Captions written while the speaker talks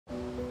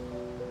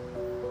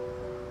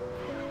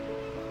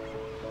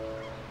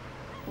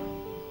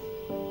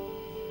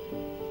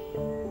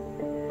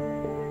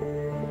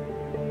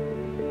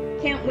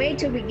Can't wait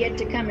till we get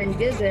to come and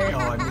visit. Oh,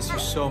 I miss you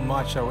so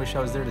much. I wish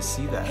I was there to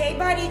see that. Hey,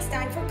 buddy, it's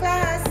time for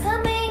class.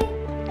 Coming.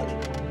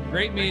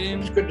 Great meeting.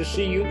 It's good to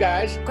see you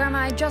guys. Grandma,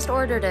 I just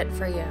ordered it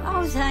for you.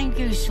 Oh, thank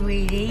you,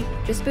 sweetie.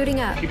 Just booting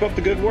up. Keep up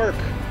the good work.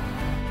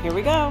 Here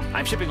we go.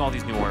 I'm shipping all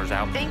these new orders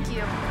out. Thank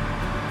you.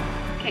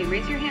 Okay,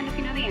 raise your hand if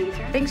you know the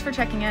answer. Thanks for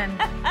checking in.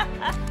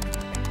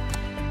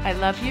 I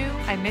love you,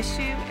 I miss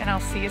you, and I'll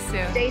see you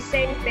soon. Stay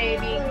safe,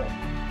 baby.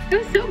 It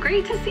was so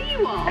great to see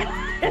you all.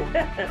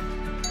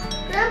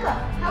 Grandpa,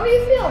 how are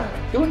you feeling?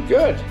 Doing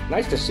good.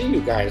 Nice to see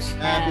you guys.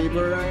 Happy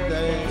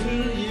birthday to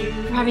you.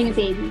 We're having a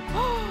baby.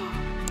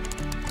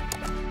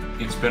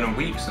 It's been a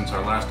week since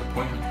our last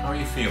appointment. How are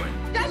you feeling?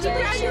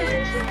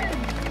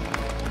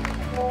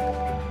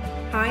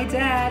 Hi,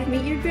 Dad.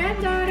 Meet your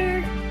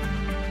granddaughter.